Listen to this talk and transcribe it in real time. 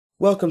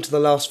Welcome to the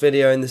last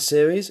video in the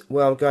series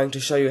where I'm going to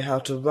show you how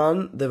to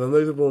run the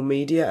removable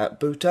media at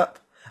boot up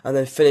and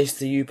then finish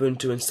the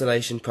Ubuntu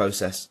installation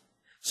process.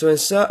 So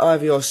insert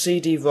either your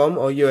CD-ROM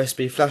or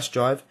USB flash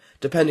drive,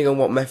 depending on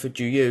what method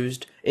you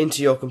used,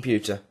 into your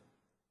computer.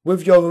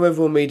 With your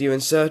removable media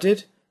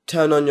inserted,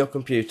 turn on your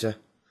computer.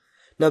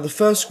 Now the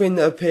first screen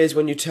that appears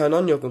when you turn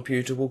on your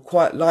computer will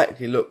quite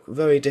likely look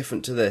very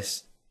different to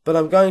this. But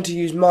I'm going to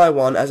use my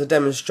one as a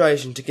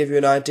demonstration to give you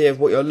an idea of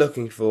what you're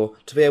looking for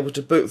to be able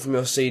to boot from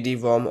your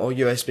CD-ROM or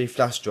USB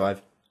flash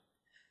drive.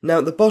 Now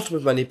at the bottom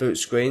of many boot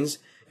screens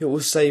it will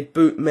say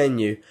boot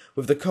menu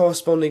with the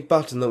corresponding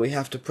button that we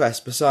have to press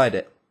beside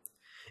it.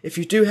 If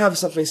you do have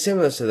something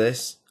similar to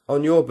this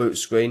on your boot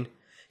screen,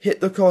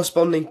 hit the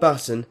corresponding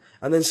button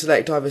and then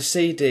select either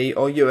CD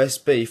or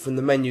USB from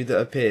the menu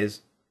that appears.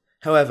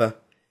 However,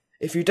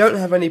 if you don't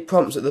have any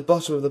prompts at the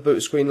bottom of the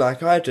boot screen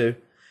like I do,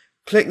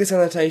 click this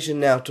annotation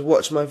now to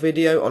watch my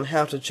video on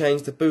how to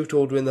change the boot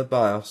order in the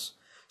BIOS,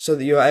 so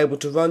that you are able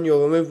to run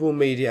your removable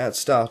media at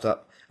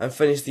startup and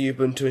finish the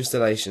Ubuntu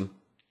installation.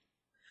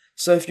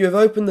 So if you have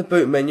opened the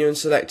boot menu and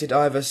selected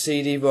either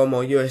CD-ROM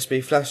or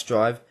USB flash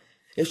drive,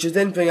 it should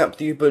then bring up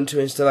the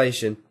Ubuntu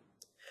installation.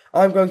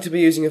 I'm going to be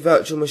using a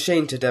virtual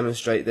machine to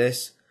demonstrate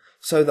this,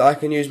 so that I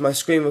can use my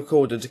screen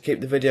recorder to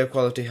keep the video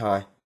quality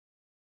high.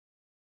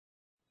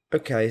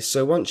 Okay,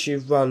 so once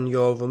you've run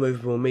your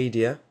removable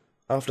media,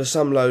 after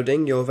some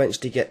loading, you'll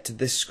eventually get to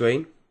this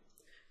screen,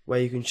 where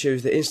you can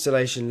choose the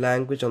installation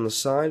language on the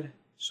side.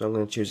 So I'm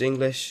going to choose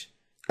English,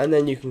 and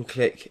then you can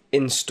click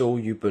Install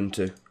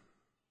Ubuntu.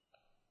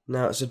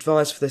 Now it's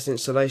advised for this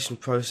installation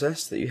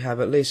process that you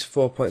have at least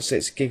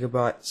 4.6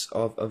 gigabytes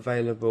of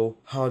available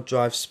hard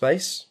drive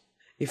space.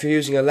 If you're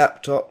using a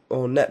laptop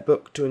or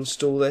netbook to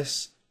install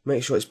this,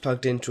 make sure it's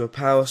plugged into a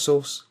power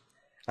source,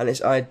 and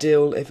it's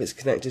ideal if it's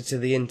connected to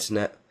the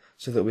internet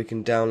so that we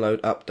can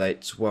download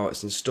updates while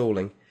it's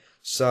installing.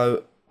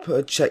 So put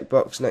a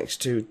checkbox next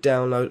to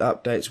download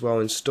updates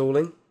while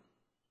installing,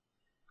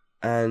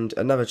 and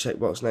another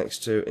checkbox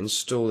next to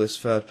install this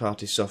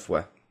third-party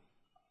software.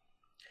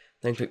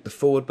 Then click the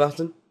forward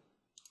button.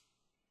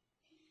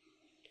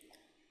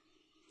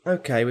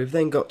 Okay, we've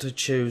then got to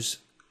choose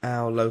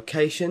our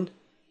location.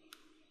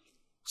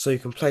 So you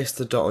can place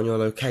the dot on your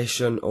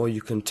location, or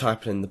you can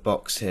type it in the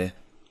box here.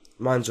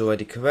 Mine's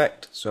already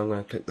correct, so I'm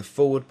going to click the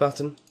forward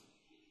button.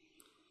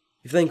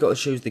 You've then got to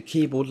choose the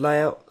keyboard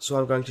layout, so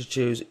I'm going to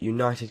choose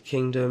United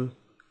Kingdom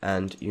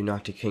and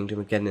United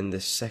Kingdom again in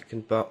this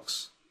second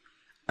box,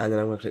 and then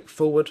I'm going to click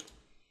forward.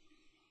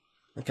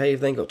 Okay, you've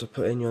then got to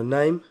put in your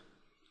name,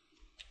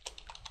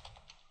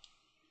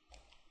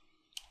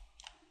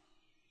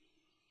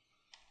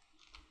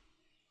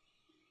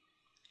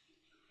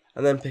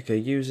 and then pick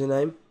a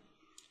username.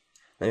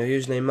 Now your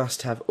username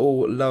must have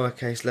all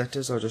lowercase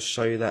letters. I'll just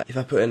show you that. If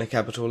I put in a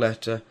capital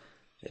letter,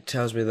 it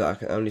tells me that I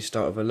can only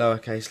start with a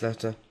lowercase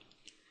letter.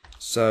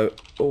 So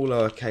all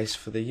lowercase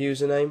for the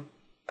username,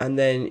 and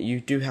then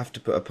you do have to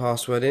put a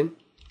password in.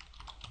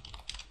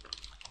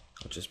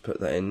 I'll just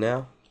put that in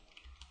now.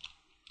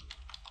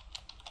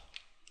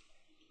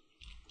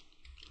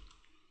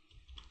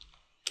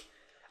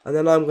 And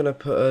then I'm going to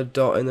put a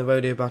dot in the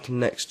radio button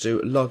next to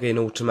log in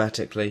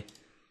automatically,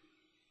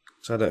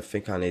 so I don't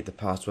think I need the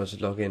password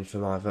to log in for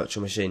my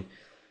virtual machine.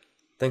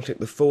 Then click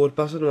the forward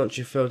button once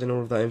you've filled in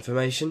all of that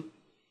information.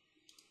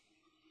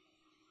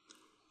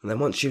 And then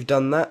once you've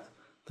done that,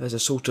 there's a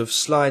sort of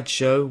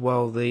slideshow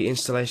while the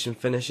installation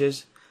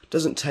finishes.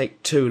 Doesn't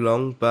take too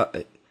long,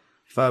 but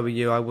if I were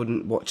you I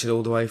wouldn't watch it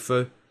all the way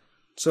through.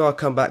 So I'll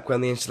come back when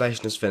the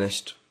installation is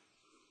finished.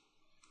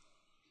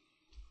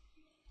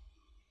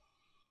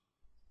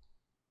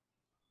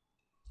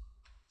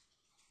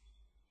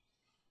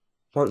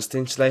 Once the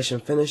installation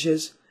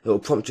finishes, it will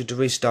prompt you to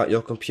restart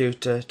your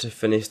computer to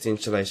finish the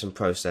installation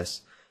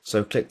process.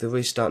 So click the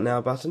Restart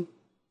Now button.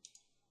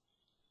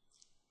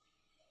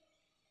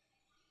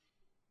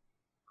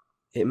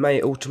 It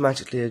may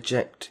automatically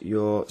eject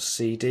your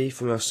CD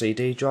from your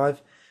CD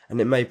drive,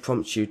 and it may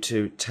prompt you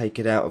to take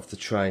it out of the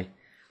tray.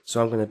 So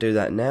I'm going to do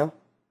that now,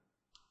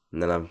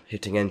 and then I'm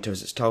hitting enter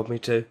as it's told me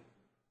to.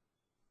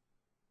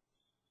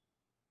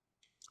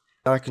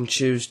 I can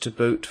choose to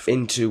boot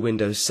into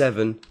Windows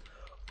 7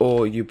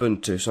 or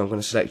Ubuntu, so I'm going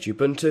to select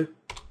Ubuntu.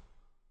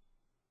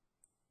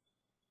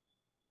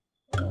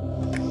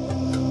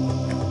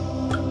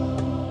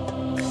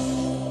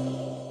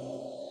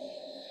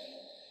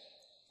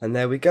 And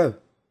there we go,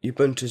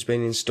 Ubuntu has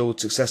been installed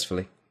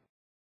successfully.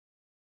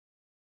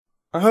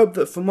 I hope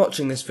that from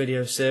watching this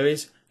video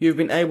series, you've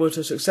been able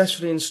to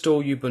successfully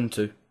install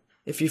Ubuntu.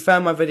 If you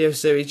found my video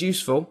series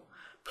useful,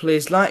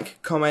 please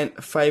like,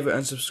 comment, favourite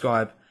and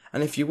subscribe.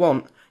 And if you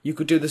want, you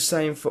could do the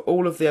same for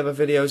all of the other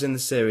videos in the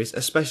series,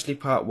 especially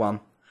part 1.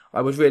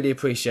 I would really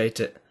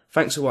appreciate it.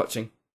 Thanks for watching.